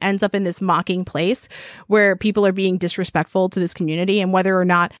up. And it ends up in this mocking place where people are being disrespectful to this community. And whether or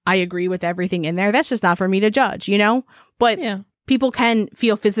not I agree with everything in there, that's just not for me to judge, you know? But people can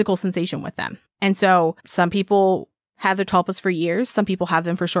feel physical sensation with them. And so some people have their tulpas for years. Some people have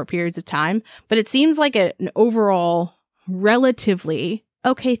them for short periods of time. But it seems like an overall relatively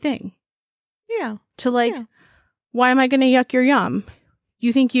okay thing. Yeah. Why am I going to yuck your yum?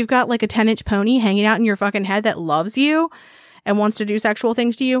 You think you've got like a 10-inch pony hanging out in your fucking head that loves you and wants to do sexual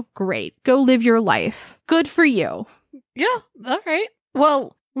things to you? Great. Go live your life. Good for you. Yeah. All right.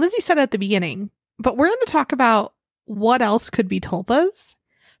 Well, Lizzie said at the beginning, but we're going to talk about what else could be tulpas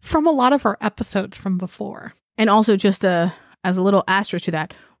from a lot of our episodes from before. And also just as a little asterisk to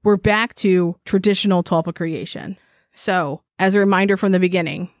that, we're back to traditional tulpa creation. So as a reminder from the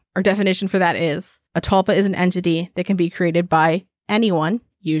beginning, our definition for that is a tulpa is an entity that can be created by anyone,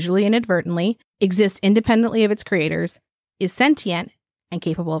 usually inadvertently, exists independently of its creators, is sentient and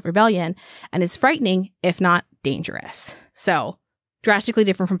capable of rebellion, and is frightening, if not dangerous. So drastically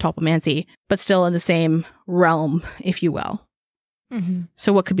different from Tulpamancy, but still in the same realm, if you will. Mm-hmm.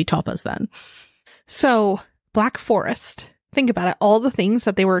 So what could be tulpas then? So Black Forest, think about it. All the things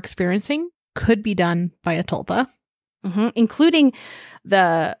that they were experiencing could be done by a tulpa. Mm-hmm. Including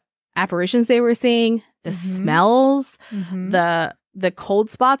the apparitions they were seeing, the smells, the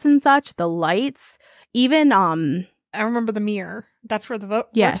cold spots and such, the lights, even I remember the mirror. That's where the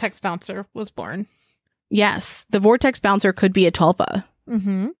vortex bouncer was born. Yes, the vortex bouncer could be a tulpa.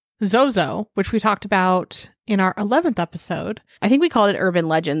 Zozo, which we talked about in our 11th episode. I think we called it Urban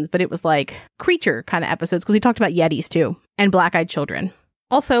Legends, but it was like creature kind of episodes because we talked about Yetis too and black-eyed children.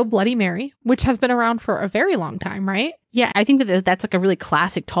 Also, Bloody Mary, which has been around for a very long time, right? Yeah, I think that that's like a really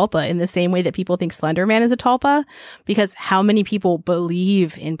classic tulpa in the same way that people think Slender Man is a tulpa, because how many people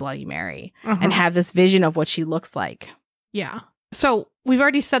believe in Bloody Mary and have this vision of what she looks like. Yeah. So we've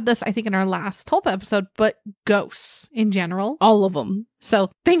already said this, I think, in our last tulpa episode, but ghosts in general. All of them.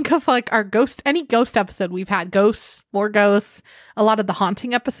 So think of like our any ghost episode we've had. Ghosts, more ghosts, a lot of the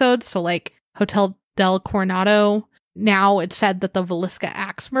haunting episodes. So like Hotel del Coronado. Now it's said that the Villisca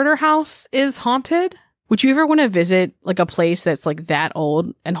Axe murder house is haunted. Would you ever want to visit like a place that's like that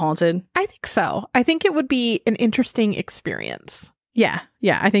old and haunted? I think so. I think it would be an interesting experience. Yeah,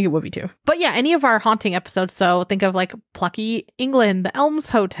 I think it would be too. But yeah, any of our haunting episodes. So think of like Plucky, England, the Elms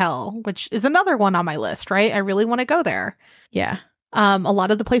Hotel, which is another one on my list, right? I really want to go there. Yeah. A lot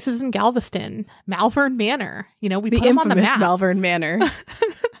of the places in Galveston, Malvern Manor, we put them on the map. Malvern Manor.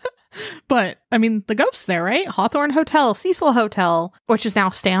 But, I mean, the ghosts there, right? Hawthorne Hotel, Cecil Hotel, which is now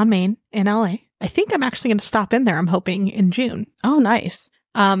Stay on Main in LA. I think I'm actually going to stop in there, I'm hoping, in June. Oh, nice.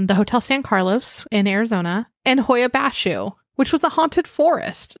 The Hotel San Carlos in Arizona, and Hoya Bashu, which was a haunted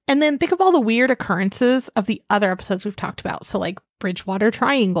forest. And then think of all the weird occurrences of the other episodes we've talked about. So like Bridgewater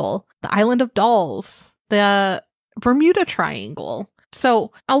Triangle, the Island of Dolls, the Bermuda Triangle.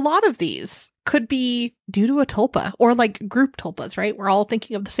 So a lot of these could be due to a tulpa or like group tulpas, right? We're all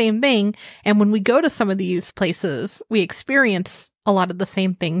thinking of the same thing. And when we go to some of these places, we experience a lot of the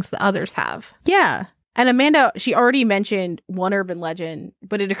same things that others have. Yeah. And Amanda, she already mentioned one urban legend,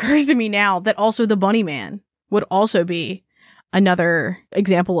 but it occurs to me now that also the Bunny Man would also be another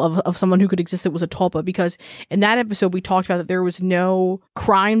example of someone who could exist that was a tulpa, because in that episode we talked about that there was no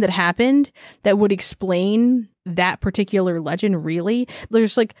crime that happened that would explain that particular legend. Really,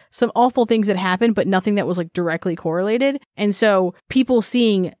 there's like some awful things that happened, but nothing that was like directly correlated. And so people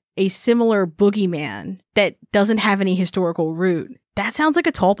seeing a similar boogeyman that doesn't have any historical root, that sounds like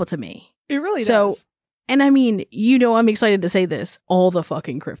a tulpa to me. It really does. And I mean, I'm excited to say this, all the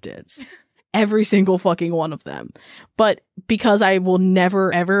fucking cryptids. Every single fucking one of them. But because I will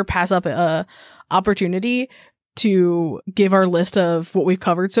never, ever pass up a opportunity to give our list of what we've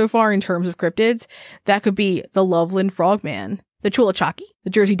covered so far in terms of cryptids, that could be the Loveland Frogman, the Chulachaki, the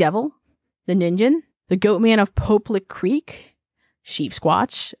Jersey Devil, the Ninjan, the Goatman of Poplick Creek, Sheep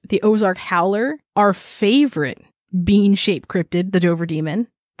Squatch, the Ozark Howler, our favorite bean-shaped cryptid, the Dover Demon,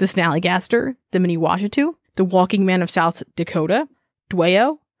 the Snallygaster, the Mini-Washatu, the Walking Man of South Dakota,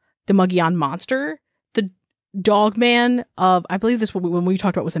 Dwayyo, the Mogollon Monster, the Dogman of, I believe this when we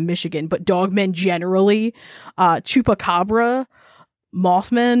talked about was in Michigan, but Dogmen generally, Chupacabra,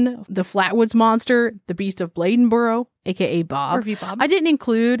 Mothman, the Flatwoods Monster, the Beast of Bladenboro, aka Bob. I didn't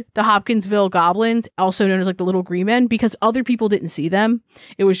include the Hopkinsville Goblins, also known as like the Little Green Men, because other people didn't see them.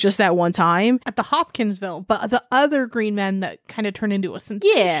 It was just that one time. At the Hopkinsville, but the other Green Men that kind of turned into a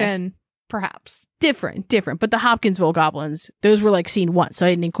sensation, perhaps. Different. But the Hopkinsville Goblins, those were like seen once, so I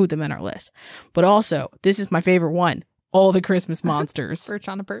didn't include them in our list. But also, this is my favorite one, all the Christmas monsters. Birch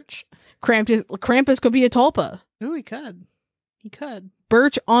on a perch. Krampus could be a Tulpa. Ooh, he could. He could.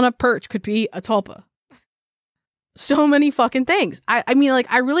 Birch on a perch could be a Tulpa. So many fucking things. I mean, like,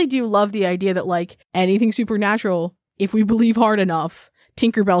 I really do love the idea that, like, anything supernatural, if we believe hard enough,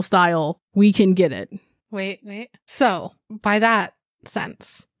 Tinkerbell style, we can get it. Wait. So, by that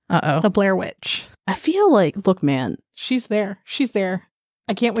sense, the Blair Witch. I feel like, look, man. She's there.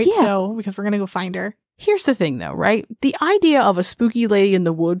 I can't wait to go because we're going to go find her. Here's the thing, though, right? The idea of a spooky lady in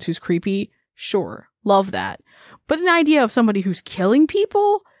the woods who's creepy, sure, love that. But an idea of somebody who's killing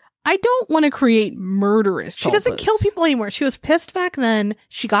people, I don't want to create murderous Tulpas. She doesn't kill people anymore. She was pissed back then.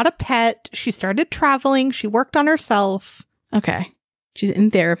 She got a pet. She started traveling. She worked on herself. Okay. She's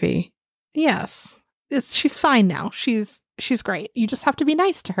in therapy. Yes. She's fine now. She's great. You just have to be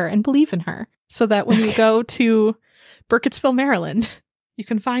nice to her and believe in her so that when you go to Burkittsville, Maryland, you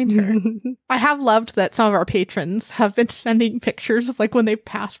can find her. I have loved that some of our patrons have been sending pictures of like when they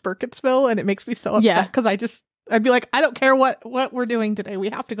pass Burkittsville, and it makes me so upset because I'd be like, I don't care what we're doing today. We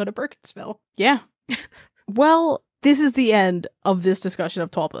have to go to Burkittsville. Yeah. Well, this is the end of this discussion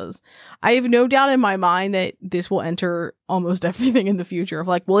of Tulpas. I have no doubt in my mind that this will enter almost everything in the future of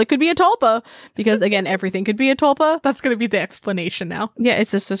like, well, it could be a Tulpa because again, everything could be a Tulpa. That's going to be the explanation now. Yeah,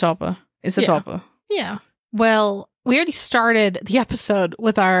 it's just a Tulpa. It's a Tulpa. Yeah. Well, we already started the episode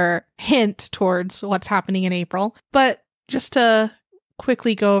with our hint towards what's happening in April, but just to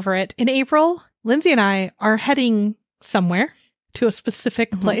quickly go over it, in April, Lindsay and I are heading somewhere to a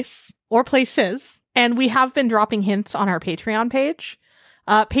specific place or places, and we have been dropping hints on our Patreon page.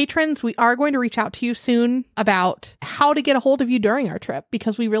 Patrons, we are going to reach out to you soon about how to get a hold of you during our trip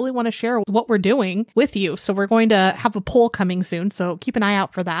because we really want to share what we're doing with you. So we're going to have a poll coming soon, so keep an eye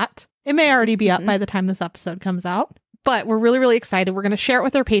out for that. It may already be up by the time this episode comes out. But we're really, really excited. We're going to share it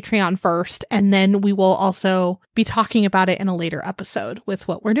with our Patreon first, and then we will also be talking about it in a later episode with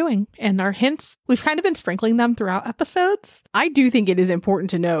what we're doing. And our hints, we've kind of been sprinkling them throughout episodes. I do think it is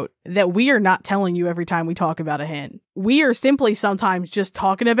important to note that we are not telling you every time we talk about a hint. We are simply sometimes just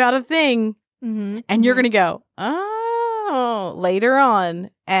talking about a thing, and you're going to go, oh, later on.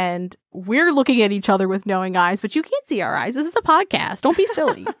 And we're looking at each other with knowing eyes, but you can't see our eyes. This is a podcast. Don't be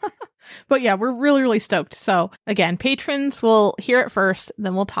silly. But yeah, we're really, really stoked. So again, patrons will hear it first,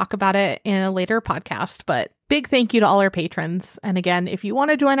 then we'll talk about it in a later podcast. But big thank you to all our patrons. And again, if you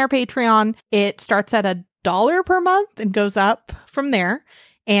want to join our Patreon, it starts at $1 per month and goes up from there.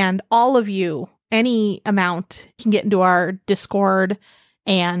 And all of you, any amount, can get into our Discord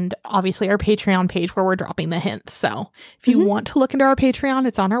and obviously our Patreon page where we're dropping the hints. So if you want to look into our Patreon,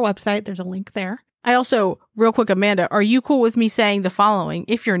 it's on our website. There's a link there. I also, real quick, Amanda, are you cool with me saying the following?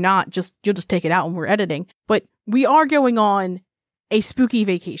 If you're not, you'll just take it out when we're editing. But we are going on a spooky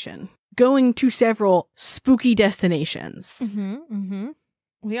vacation, going to several spooky destinations.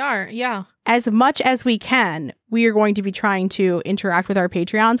 We are, yeah. As much as we can, we are going to be trying to interact with our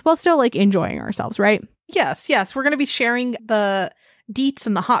Patreons while still like enjoying ourselves, right? Yes. We're going to be sharing the deets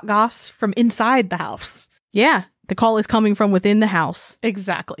and the hot goss from inside the house. Yeah. The call is coming from within the house.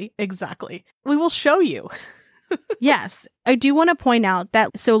 Exactly. We will show you. Yes. I do want to point out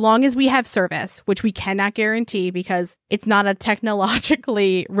that so long as we have service, which we cannot guarantee because it's not a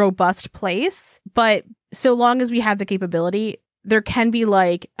technologically robust place, but so long as we have the capability, there can be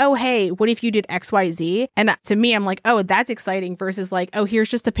like, oh, hey, what if you did XYZ? And to me, I'm like, oh, that's exciting versus like, oh, here's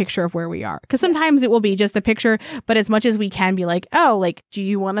just a picture of where we are. Because sometimes it will be just a picture, but as much as we can be like, oh, like, do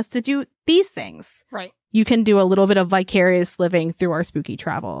you want us to do these things? Right. You can do a little bit of vicarious living through our spooky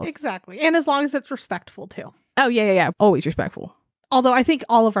travels. Exactly. And as long as it's respectful, too. Oh, yeah. Always respectful. Although I think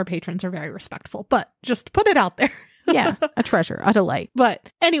all of our patrons are very respectful, but just put it out there. Yeah, a treasure, a delight. But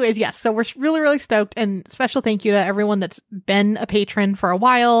anyways, yes, so we're really, really stoked. And special thank you to everyone that's been a patron for a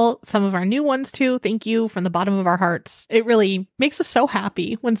while. Some of our new ones, too. Thank you from the bottom of our hearts. It really makes us so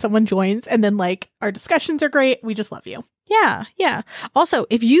happy when someone joins. And then, like, our discussions are great. We just love you. Yeah. Also,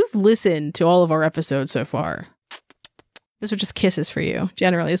 if you've listened to all of our episodes so far, this are just kisses for you,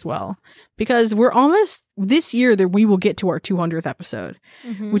 generally as well. Because we're almost, this year, that we will get to our 200th episode,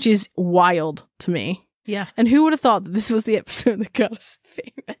 which is wild to me. Yeah. And who would have thought that this was the episode that got us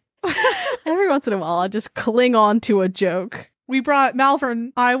famous? Every once in a while, I just cling on to a joke. We brought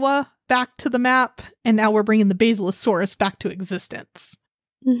Malvern, Iowa back to the map, and now we're bringing the Basilosaurus back to existence.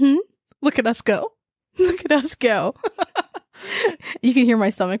 Mm-hmm. Look at us go. Look at us go. You can hear my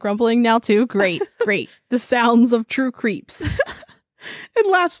stomach rumbling now, too. Great, great. The sounds of true creeps. And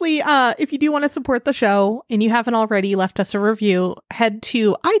lastly, if you do want to support the show and you haven't already left us a review, head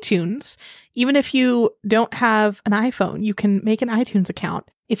to iTunes. Even if you don't have an iPhone, you can make an iTunes account.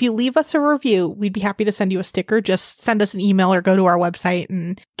 If you leave us a review, we'd be happy to send you a sticker. Just send us an email or go to our website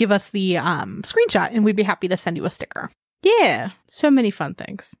and give us the screenshot, and we'd be happy to send you a sticker. Yeah, so many fun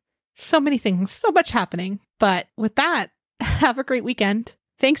things. So many things, so much happening. But with that, have a great weekend.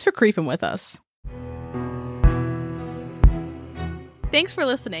 Thanks for creeping with us. Thanks for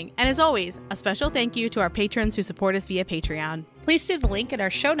listening, and as always, a special thank you to our patrons who support us via Patreon. Please see the link in our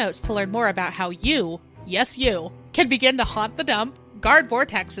show notes to learn more about how you, yes you, can begin to haunt the dump, guard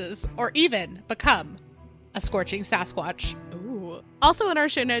vortexes, or even become a scorching Sasquatch. Ooh. Also in our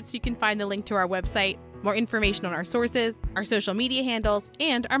show notes, you can find the link to our website, more information on our sources, our social media handles,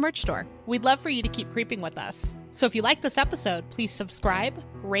 and our merch store. We'd love for you to keep creeping with us. So if you like this episode, please subscribe,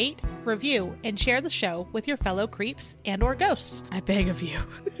 rate, review, and share the show with your fellow creeps and or ghosts. I beg of you.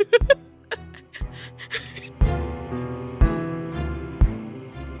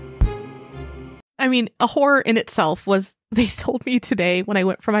 I mean, a horror in itself was, they told me today when I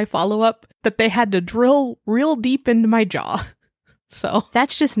went for my follow-up that they had to drill real deep into my jaw. So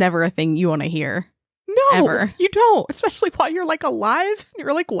that's just never a thing you want to hear. No, ever. You don't, especially while you're like alive.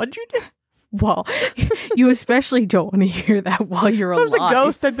 You're like, what'd you do? Well, you especially don't want to hear that while you're alive. If I was a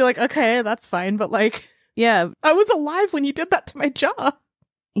ghost, I'd be like, okay, that's fine. But like, yeah, I was alive when you did that to my jaw.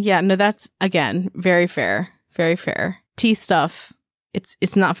 Yeah, no, that's, again, very fair. Very fair. Teeth stuff,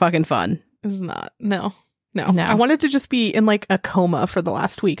 it's not fucking fun. It's not. No. I wanted to just be in like a coma for the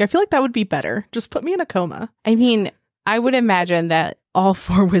last week. I feel like that would be better. Just put me in a coma. I mean, I would imagine that all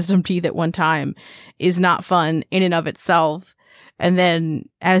 4 wisdom teeth at one time is not fun in and of itself. And then,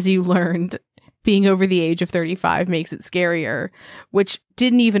 as you learned, being over the age of 35 makes it scarier, which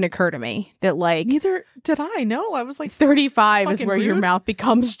didn't even occur to me. That, like... Neither did I. No, I was like... 35 is where your mouth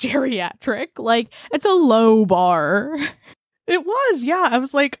becomes geriatric. Like, it's a low bar. It was, yeah. I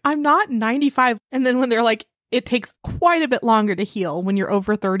was like, I'm not 95. And then when they're like, it takes quite a bit longer to heal when you're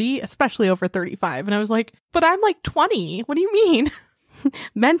over 30, especially over 35. And I was like, but I'm like 20. What do you mean?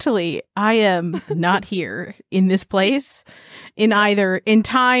 Mentally, I am not here in this place in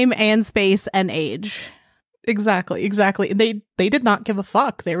time and space and age. Exactly. They did not give a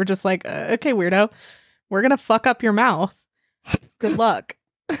fuck. They were just like, okay, weirdo, we're gonna fuck up your mouth. Good luck.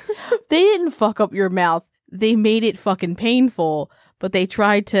 They didn't fuck up your mouth. They made it fucking painful, but they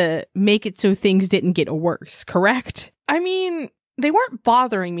tried to make it so things didn't get worse, correct? I mean, they weren't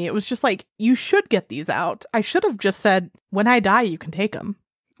bothering me. It was just like, you should get these out. I should have just said, when I die, you can take them.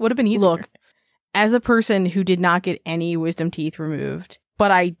 Would have been easier. Look, as a person who did not get any wisdom teeth removed,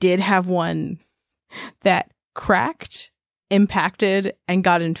 but I did have one that cracked, impacted, and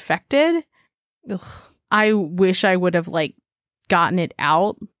got infected. Ugh, I wish I would have like gotten it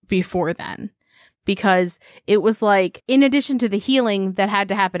out before then. Because it was like, in addition to the healing that had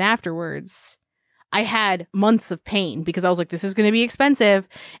to happen afterwards, I had months of pain because I was like, this is going to be expensive.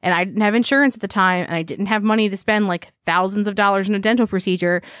 And I didn't have insurance at the time. And I didn't have money to spend like thousands of dollars in a dental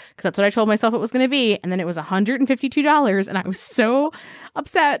procedure because that's what I told myself it was going to be. And then it was $152. And I was so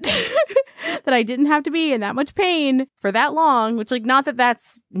upset that I didn't have to be in that much pain for that long, which like, not that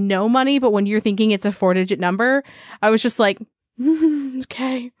that's no money, but when you're thinking it's a 4-digit number, I was just like,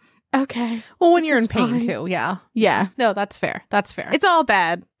 okay. Well, when you're in pain too, yeah. Yeah. No, that's fair. It's all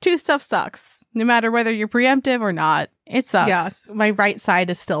bad. Tooth stuff sucks. No matter whether you're preemptive or not, it sucks. Yeah, my right side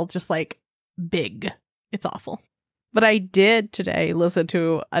is still just like big. It's awful. But I did today listen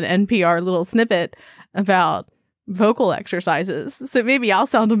to an NPR little snippet about vocal exercises. So maybe I'll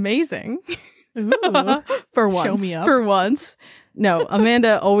sound amazing. Ooh. For once. Show me up. For once. No,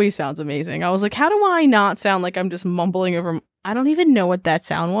 Amanda always sounds amazing. I was like, how do I not sound like I'm just mumbling over... I don't even know what that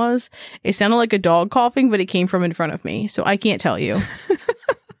sound was. It sounded like a dog coughing, but it came from in front of me. So I can't tell you.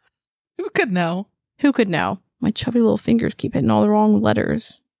 Who could know? Who could know? My chubby little fingers keep hitting all the wrong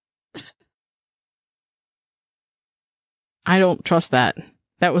letters. I don't trust that.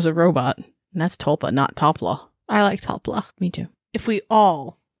 That was a robot. And that's Tulpa, not Topla. I like Tulpa. Me too. If we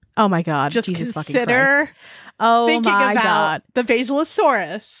all... Oh my God. Just Jesus fucking consider Christ. Oh thinking my about God. the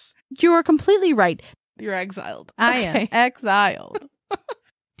Basilosaurus. You are completely right. You're exiled. I am exiled.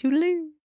 Toodaloo.